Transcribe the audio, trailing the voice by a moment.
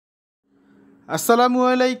আসসালামু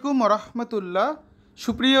আলাইকুম রহমতুল্লাহ।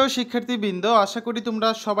 সুপ্রিয় শিক্ষার্থীবৃন্দ, আশা করি তোমরা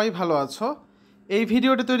সবাই ভালো আছো। এই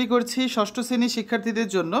ভিডিওটা তৈরি করছি ষষ্ঠ শ্রেণীর শিক্ষার্থীদের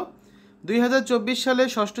জন্য। 2024 সালে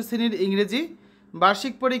ষষ্ঠ শ্রেণীর ইংরেজি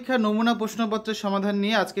বার্ষিক পরীক্ষা নমুনা প্রশ্নপত্রের সমাধান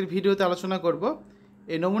নিয়ে আজকের ভিডিওতে আলোচনা করব।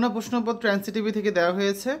 এই নমুনা প্রশ্নপত্র এনসিটিভি থেকে দেওয়া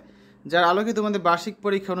হয়েছে, যার আলোকে তোমাদের বার্ষিক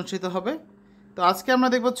পরীক্ষা অনুষ্ঠিত হবে। তো আজকে আমরা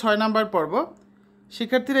দেখব 6 নাম্বার পর্ব।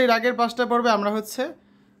 শিক্ষার্থীরা এর আগের 5টা পর্বে আমরা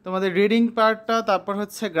তোমাদের রিডিং পার্টটা, তারপর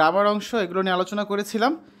গ্রামার অংশ, এগুলো নিয়ে আলোচনা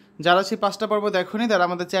করেছিলাম। যারা সেই 5টা পর্ব দেখোনি তারা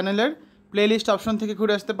আমাদের চ্যানেলের প্লেলিস্ট অপশন থেকে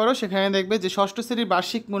ঘুরে আসতে পারো। সেখানে দেখবে যে ষষ্ঠ শ্রেণীর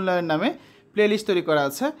বার্ষিক মূল্যায়ন নামে প্লেলিস্ট তৈরি করা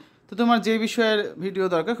আছে। তো তোমার যে বিষয়ের ভিডিও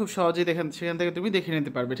দরকার খুব সহজেই সেখান থেকে তুমি দেখে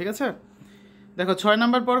নিতে পারবে। ঠিক আছে, দেখো 6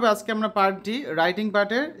 নাম্বার পর্বে আজকে আমরা পার্ট ডি রাইটিং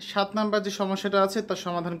পার্টের 7 নাম্বার যে সমস্যাটা আছে তার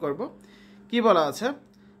সমাধান করব। কি বলা আছে?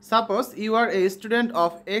 Suppose you R a student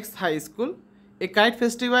of x high school. A kite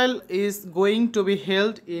festival is going to be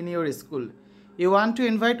held in your school. You want to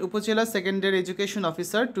invite উপজেলা secondary education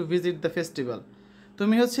officer to visit the festival.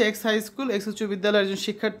 তুমি x high school, x উচ্চ বিদ্যালয়ের একজন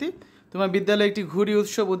শিক্ষার্থী। তোমার বিদ্যালয়ে একটি ঘুড়ি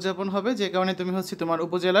উৎসব উদযাপন হবে, যে কারণে তুমি তোমার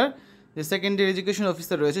উপজেলার যে সেকেন্ডারি এডুকেশন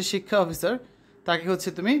অফিসার রয়েছে, শিক্ষা অফিসার, তাকে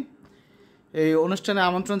তুমি এই অনুষ্ঠানে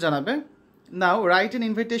আমন্ত্রণ জানাবে। Now write an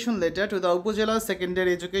invitation letter to the উপজেলা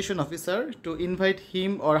secondary education officer to invite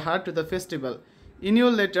him or her to the festival. In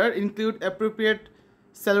your letter, include appropriate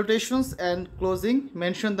salutations and closing.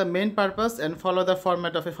 Mention the main purpose and follow the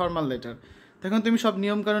format of a formal letter. তখন তুমি সব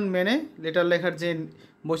নিয়মকানুন মেনে letter লেখার যে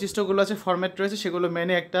বৈশিষ্ট্যগুলো আছে, format রয়েছে, সেগুলো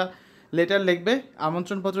মেনে একটা লেটার লিখবে,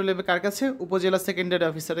 আমন্ত্রণপত্র লিখবে। কার কাছে? উপজেলা সেকেন্ডারি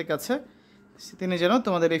অফিসারের কাছে। তিনি যেন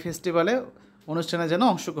তোমাদের এই ফেস্টিভ্যালে অনুষ্ঠানে যেন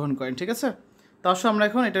অংশগ্রহণ করেন। ঠিক আছে, তো আসো আমরা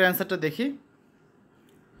এখন এটার অ্যান্সারটা দেখি।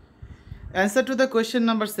 Answer to the question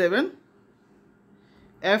number 7,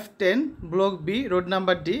 F10 block B, road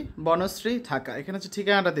number D, Banasree, Dhaka. এখানে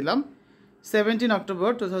ঠিকানাটা দিলাম 17 অক্টোবর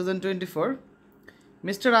 2024।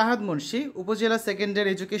 মিস্টার আহাদ মুন্সি, উপজেলা secondary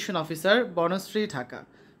education officer, Banasree, Dhaka.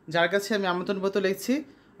 যার কাছে আমি আমন্ত্রণপত্র লিখছি,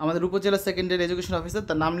 আমাদের উপজেলা সেকেন্ডারি এডুকেশন অফিসার,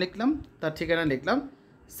 তার নাম লিখলাম, তার ঠিকানা লিখলাম।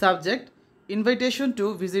 Subject invitation to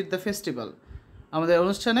visit the festival. আমাদের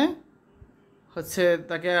অনুষ্ঠানে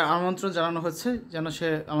তাকে আমন্ত্রণ জানানো হচ্ছে যেন সে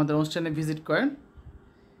আমাদের অনুষ্ঠানে ভিজিট করেন।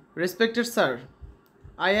 Respected sir,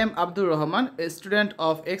 I am Abdur Rahman, a student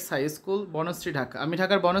of X High School, Banasree, Dhaka. আমি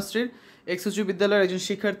ঢাকার বনশ্রীর এক্স উচ্চ বিদ্যালয়ের একজন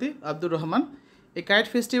শিক্ষার্থী, Abdur Rahman. A kite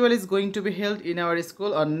festival is going to be held in our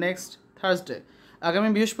school on next Thursday. আগামী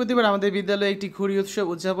বৃহস্পতিবার আমাদের বিদ্যালয়ে একটি ঘুড়ি উৎসব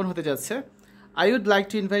উদযাপন হতে যাচ্ছে। I would like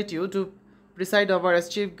to invite you to preside over as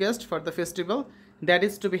chief guest for the festival that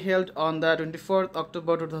is to be held on the 24th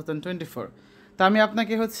October 2024. তা আমি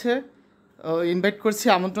আপনাকে ইনভাইট করছি,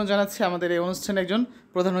 আমন্ত্রণ জানাচ্ছি আমাদের এই অনুষ্ঠানে একজন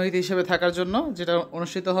প্রধান অতিথি হিসেবে থাকার জন্য, যেটা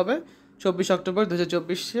অনুষ্ঠিত হবে 24 অক্টোবর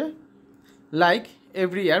 2024। লাইক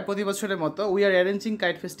এভরি ইয়ার, প্রতি বছরের মতো, we are arranging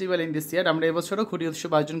kite festival in this ইয়ার। আমরা এবছরও ঘুড়ি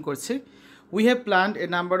উৎসব আয়োজন করছি। We have planned A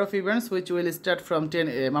number of events which will start from 10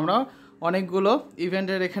 AM। আমরা অনেকগুলো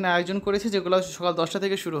ইভেন্টের এখানে আয়োজন করেছি, যেগুলো সকাল 10টা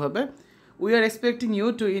থেকে শুরু হবে। We are expecting you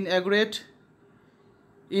two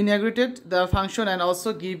ইনঅ্যাগ্রেটেড the function and also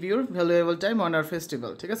give your valuable time on our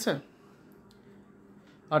festival. ঠিক আছে,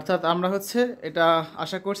 অর্থাৎ আমরা এটা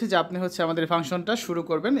আশা করছি যে আপনি আমাদের এই ফাংশনটা শুরু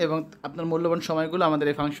করবেন এবং আপনার মূল্যবান সময়গুলো আমাদের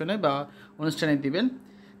এই ফাংশনে বা অনুষ্ঠানে দিবেন।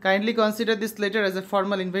 Kindly consider this letter as a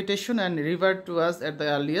formal invitation and revert to us at the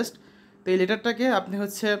earliest. তো এই লেটারটাকে আপনি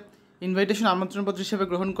ইনভাইটেশন, আমন্ত্রণপত্র হিসেবে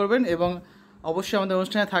গ্রহণ করবেন এবং অবশ্যই আমাদের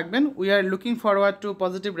অনুষ্ঠানে থাকবেন। We are looking forward to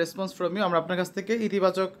positive response from you. আমরা আপনার কাছ থেকে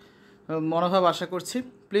ইতিবাচক মনোভাব আশা করছি।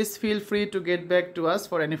 Please feel free to get back to us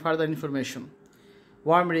for any further information.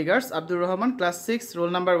 Warm regards, Abdur Rahman, class 6,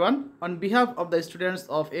 roll number 1, on behalf of the students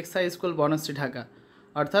of X High School, Banasree, Dhaka.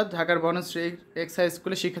 অর্থাৎ ঢাকার Banasree x high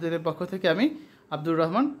স্কুলের শিক্ষার্থীদের পক্ষ থেকে আমি আব্দুর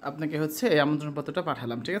রহমান আপনাকে এই আমন্ত্রণপত্রটা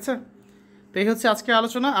পাঠালাম। ঠিক আছে, তো এই আজকের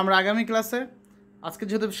আলোচনা। আমরা আগামী ক্লাসে, আজকে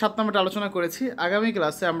যেহেতু 7 নম্বরটা আলোচনা করেছি, আগামী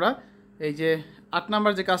ক্লাসে আমরা এই যে 8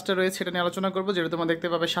 নম্বর যে কাজটা রয়েছে সেটা নিয়ে আলোচনা করবো, যেটা তোমরা দেখতে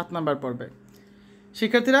পাবে 7 নম্বর পর্বে।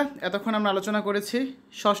 শিক্ষার্থীরা, এতক্ষণ আমরা আলোচনা করেছি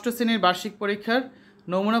ষষ্ঠ শ্রেণীর বার্ষিক পরীক্ষার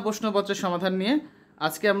নমুনা প্রশ্নপত্রের সমাধান নিয়ে।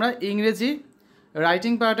 আজকে আমরা ইংরেজি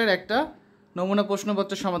রাইটিং পার্টের একটা নমুনা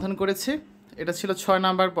প্রশ্নপত্রের সমাধান করেছি। এটা ছিল 6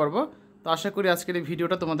 নাম্বার পর্ব। তো আশা করি আজকের এই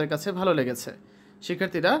ভিডিওটা তোমাদের কাছে ভালো লেগেছে।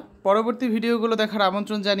 শিক্ষার্থীরা, পরবর্তী ভিডিওগুলো দেখার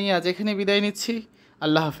আমন্ত্রণ জানিয়ে আজ এখানে বিদায় নিচ্ছি।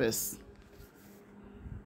 আল্লাহ হাফেজ।